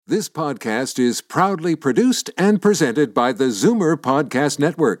This podcast is proudly produced and presented by the Zoomer Podcast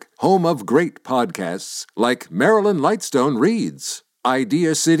Network, home of great podcasts like Marilyn Lightstone Reads,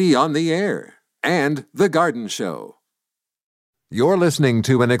 Idea City on the Air, and The Garden Show. You're listening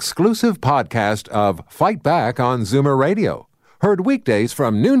to an exclusive podcast of Fight Back on Zoomer Radio, heard weekdays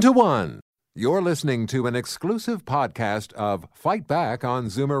from noon to 1. You're listening to an exclusive podcast of Fight Back on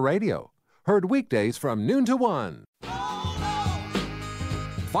Zoomer Radio, heard weekdays from noon to 1.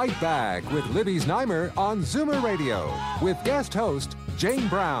 Fight Back with Libby Znaimer on Zoomer Radio with guest host Jane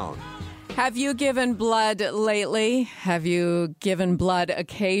Brown. Have you given blood lately? Have you given blood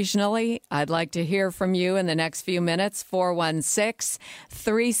occasionally? I'd like to hear from you in the next few minutes.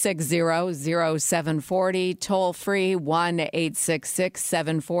 416-360-0740. Toll free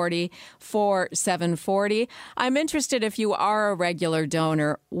 1-866-740-4740. I'm interested if you are a regular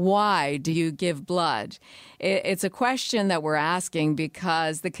donor. Why do you give blood? It's a question that we're asking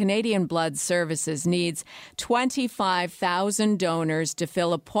because the Canadian Blood Services needs 25,000 donors to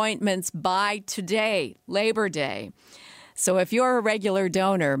fill appointments by today, Labor Day. So if you're a regular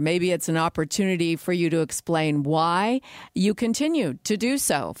donor, maybe it's an opportunity for you to explain why you continue to do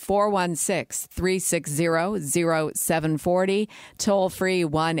so. 416-360-0740, toll free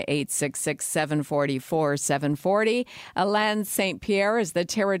 1-866-740-4740. Alain St. Pierre is the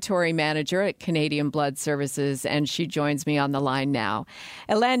territory manager at Canadian Blood Services, and she joins me on the line now.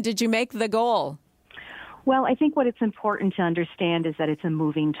 Alain, did you make the goal? Well, I think what it's important to understand is that it's a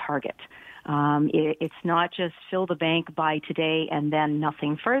moving target. It's not just fill the bank by today and then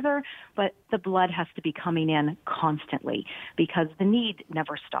nothing further, but the blood has to be coming in constantly because the need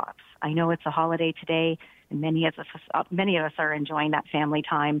never stops. I know it's a holiday today, and many of us are enjoying that family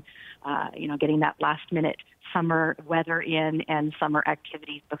time, getting that last minute summer weather in and summer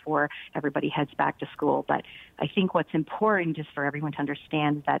activities before everybody heads back to school. But I think what's important is for everyone to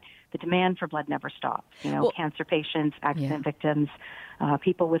understand that the demand for blood never stops. Cancer patients, accident victims,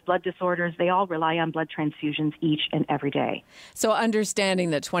 people with blood disorders, they all rely on blood transfusions each and every day. So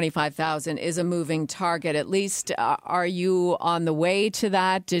understanding that 25,000 is a moving target, at least are you on the way to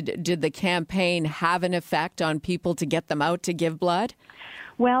that? Did the campaign have an effect on people to get them out to give blood?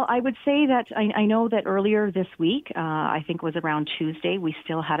 Well, I would say that I know that earlier this week, I think it was around Tuesday, we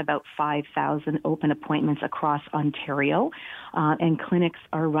still had about 5,000 open appointments across Ontario, and clinics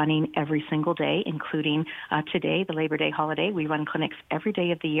are running every single day, including today, the Labor Day holiday. We run clinics every day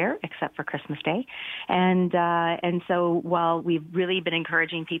of the year except for Christmas Day, and so while we've really been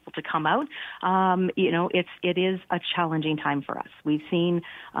encouraging people to come out, it is a challenging time for us. We've seen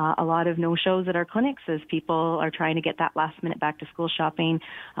a lot of no-shows at our clinics as people are trying to get that last-minute back-to-school shopping.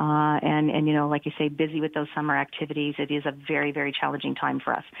 Like you say, busy with those summer activities. It is a very, very challenging time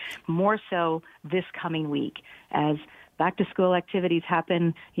for us. More so this coming week as back-to-school activities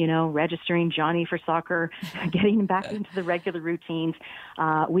happen, registering Johnny for soccer, getting back into the regular routines,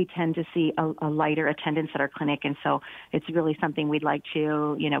 we tend to see a lighter attendance at our clinic. And so it's really something we'd like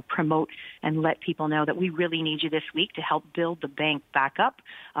to, promote and let people know that we really need you this week to help build the bank back up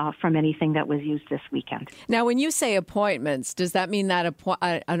from anything that was used this weekend. Now, when you say appointments, does that mean that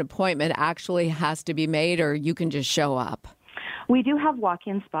an appointment actually has to be made or you can just show up? We do have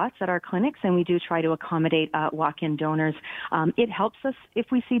walk-in spots at our clinics, and we do try to accommodate walk-in donors. It helps us if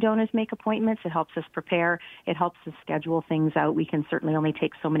we see donors make appointments. It helps us prepare. It helps us schedule things out. We can certainly only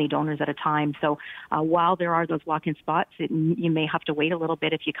take so many donors at a time. So while there are those walk-in spots, you may have to wait a little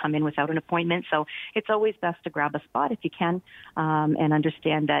bit if you come in without an appointment. So it's always best to grab a spot if you can and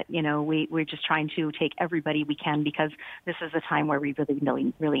understand that, we're just trying to take everybody we can because this is a time where we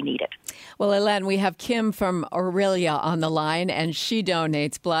really, really need it. Well, Alain, we have Kim from Aurelia on the line, and she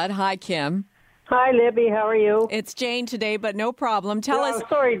donates blood. Hi, Kim. Hi, Libby. How are you? It's Jane today, but no problem. Tell us.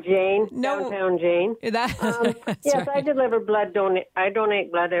 Sorry, Jane. No. Downtown Jane. Yes, right. I deliver blood. I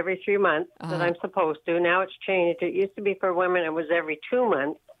donate blood every 3 months that I'm supposed to. Now it's changed. It used to be for women. It was every 2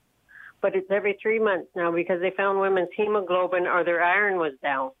 months, but it's every 3 months now because they found women's hemoglobin or their iron was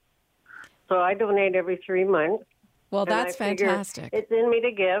down. So I donate every 3 months. Well, that's fantastic. It's in me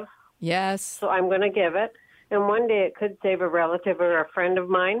to give. Yes. So I'm going to give it. And one day it could save a relative or a friend of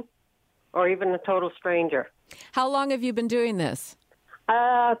mine or even a total stranger. How long have you been doing this?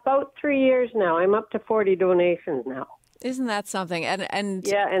 About 3 years now. I'm up to 40 donations now. Isn't that something? And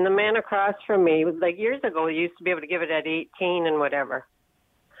yeah, and the man across from me, like years ago, he used to be able to give it at 18 and whatever.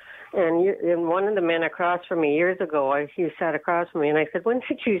 And one of the men across from me years ago, he sat across from me, and I said, when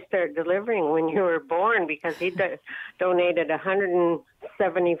did you start delivering? When you were born? Because he donated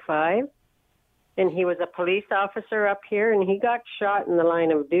 175. And he was a police officer up here, and he got shot in the line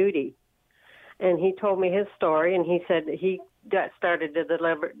of duty. And he told me his story, and he said he started to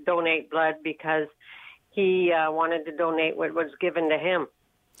donate blood because he wanted to donate what was given to him.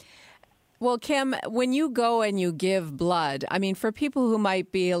 Well, Kim, when you go and you give blood, I mean, for people who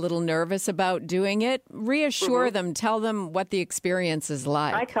might be a little nervous about doing it, reassure them, tell them what the experience is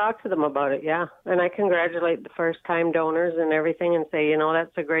like. I talk to them about it, yeah. And I congratulate the first-time donors and everything and say,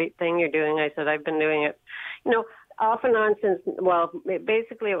 that's a great thing you're doing. I said, I've been doing it, off and on since,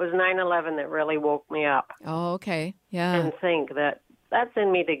 basically it was 9/11 that really woke me up. Oh, okay. Yeah. And think that that's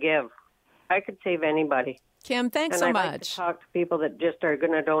in me to give. I could save anybody. Kim, thanks so much. much. And I'd like to talk to people that just are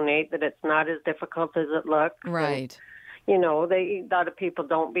going to donate, that it's not as difficult as it looks. Right. And, a lot of people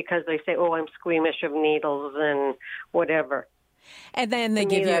don't because they say, I'm squeamish of needles and whatever. And then they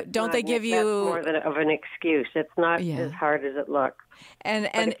give you, that's more of an excuse. It's not as hard as it looks.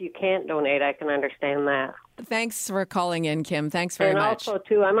 But if you can't donate, I can understand that. Thanks for calling in, Kim. Thanks very much. And also,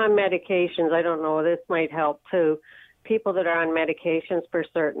 too, I'm on medications. I don't know, this might help, too. People that are on medications for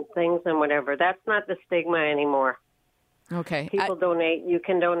certain things and whatever, that's not the stigma anymore. Okay. People donate. You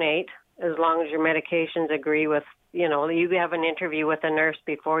can donate as long as your medications agree with, you have an interview with a nurse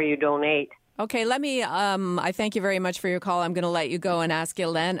before you donate. Okay, let me, I thank you very much for your call. I'm going to let you go and ask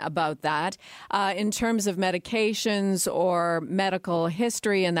Elaine about that. In terms of medications or medical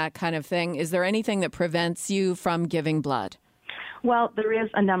history and that kind of thing, is there anything that prevents you from giving blood? Well, there is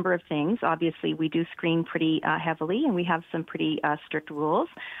a number of things. Obviously, we do screen pretty heavily, and we have some pretty strict rules.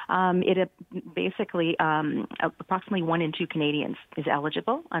 Basically, approximately 1 in 2 Canadians is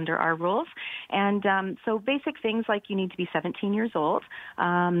eligible under our rules. And so basic things like you need to be 17 years old,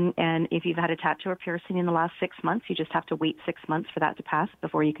 and if you've had a tattoo or piercing in the last 6 months, you just have to wait 6 months for that to pass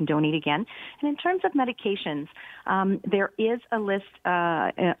before you can donate again. And in terms of medications, there is a list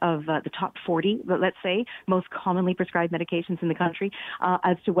of the top 40, let's say, most commonly prescribed medications in the country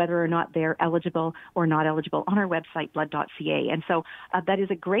as to whether or not they're eligible or not eligible on our website, blood.ca. And so that is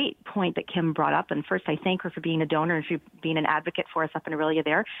a great point that Kim brought up. And first, I thank her for being a donor and for being an advocate for us up in Orillia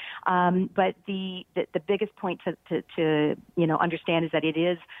there. But the biggest point to understand is that it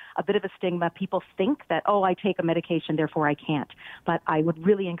is a bit of a stigma. People think that, I take a medication, therefore I can't. But I would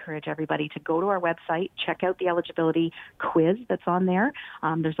really encourage everybody to go to our website, check out the eligibility quiz that's on there.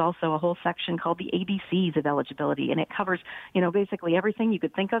 There's also a whole section called the ABCs of eligibility, and it covers, basically everything you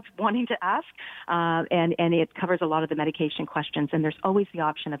could think of wanting to ask, and it covers a lot of the medication questions, and there's always the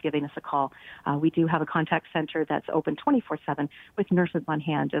option of giving us a call. We do have a contact center that's open 24/7 with nurses on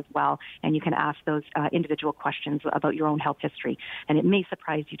hand as well, and you can ask those individual questions about your own health history, and it may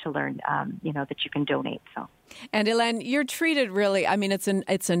surprise you to learn, that you can donate. So. And Elaine, you're treated really,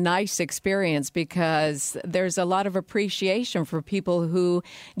 it's a nice experience because there's a lot of appreciation for people who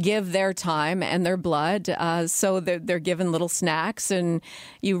give their time and their blood. So they're given little snacks and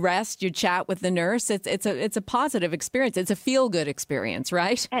you rest, you chat with the nurse. It's a positive experience. It's a feel-good experience,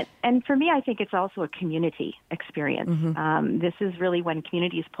 right? And for me, I think it's also a community experience. Mm-hmm. This is really when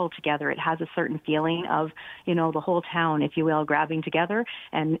communities pull together. It has a certain feeling of, the whole town, if you will, grabbing together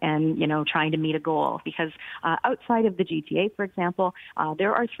and trying to meet a goal. Because outside of the GTA, for example,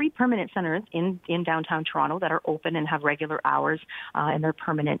 there are 3 permanent centers in downtown Toronto that are open and have regular hours and they're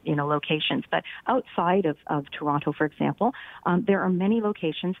permanent, locations. But outside of Toronto, for example, there are many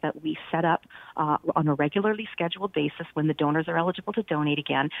locations that we set up on a regularly scheduled basis when the donors are eligible to donate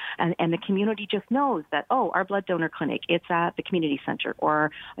again. And the community just knows that, our blood donor clinic, it's at the community center,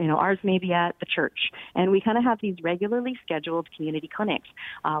 or, ours may be at the church. And we kind of have these regularly scheduled community clinics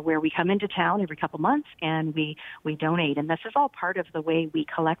where we come into town every couple months and we donate. And this is all part of the way we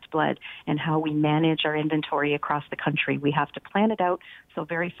collect blood and how we manage our inventory across the country. We have to plan it out so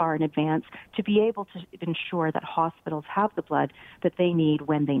very far in advance to be able to ensure that hospitals have the blood that they need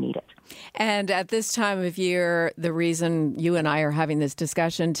when they need it. And at this time of year, the reason you and I are having this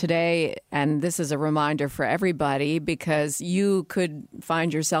discussion today, and this is a reminder for everybody, because you could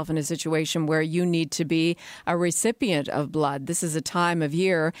find yourself in a situation where you need to be a recipient of blood. This is a time of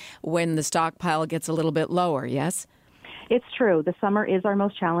year when the stockpile gets a little bit lower, yes? It's true. The summer is our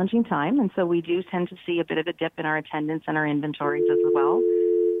most challenging time, and so we do tend to see a bit of a dip in our attendance and our inventories as well.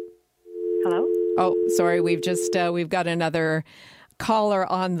 Hello? Oh, sorry. We've got another caller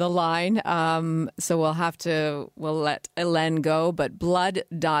on the line, so we'll let Elaine go, but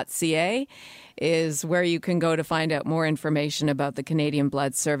blood.ca is where you can go to find out more information about the Canadian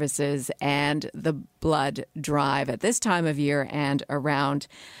Blood Services and the blood drive at this time of year and around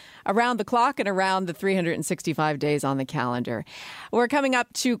around the clock and around the 365 days on the calendar. We're coming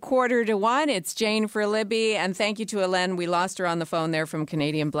up to 1:45. It's Jane for Libby, and thank you to Hélène. We lost her on the phone there from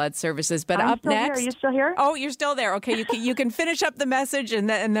Canadian Blood Services. But I'm up still next, here. Are you still here? Oh, you're still there. Okay, you can finish up the message, and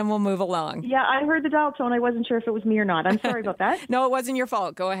then we'll move along. Yeah, I heard the dial tone. I wasn't sure if it was me or not. I'm sorry about that. No, it wasn't your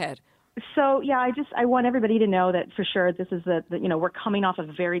fault. Go ahead. So, yeah, I want everybody to know that for sure this is we're coming off a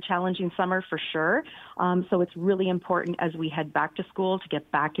very challenging summer for sure. So it's really important as we head back to school to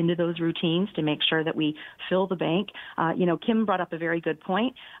get back into those routines to make sure that we fill the bank. Kim brought up a very good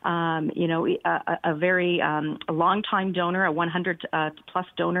point. A very long-time donor, a 100-plus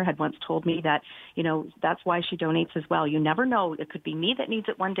donor had once told me that, that's why she donates as well. You never know. It could be me that needs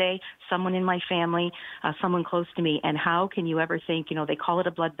it one day, someone in my family, someone close to me. And how can you ever think, they call it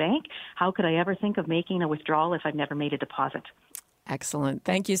a blood bank. How could I ever think of making a withdrawal if I've never made a deposit? Excellent.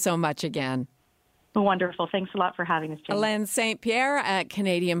 Thank you so much again. Wonderful. Thanks a lot for having us, Jane. Hélène St. Pierre at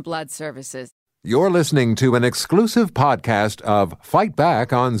Canadian Blood Services. You're listening to an exclusive podcast of Fight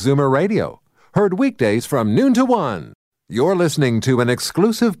Back on Zoomer Radio. Heard weekdays from noon to 1. You're listening to an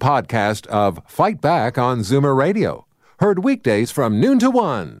exclusive podcast of Fight Back on Zoomer Radio. Heard weekdays from noon to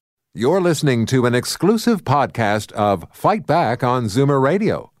 1. You're listening to an exclusive podcast of Fight Back on Zoomer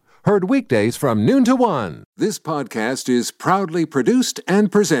Radio. Heard weekdays from noon to 1. This podcast is proudly produced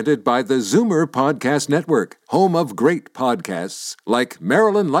and presented by the Zoomer Podcast Network, home of great podcasts like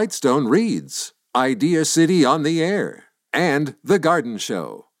Marilyn Lightstone Reads, Idea City on the Air, and The Garden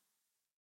Show.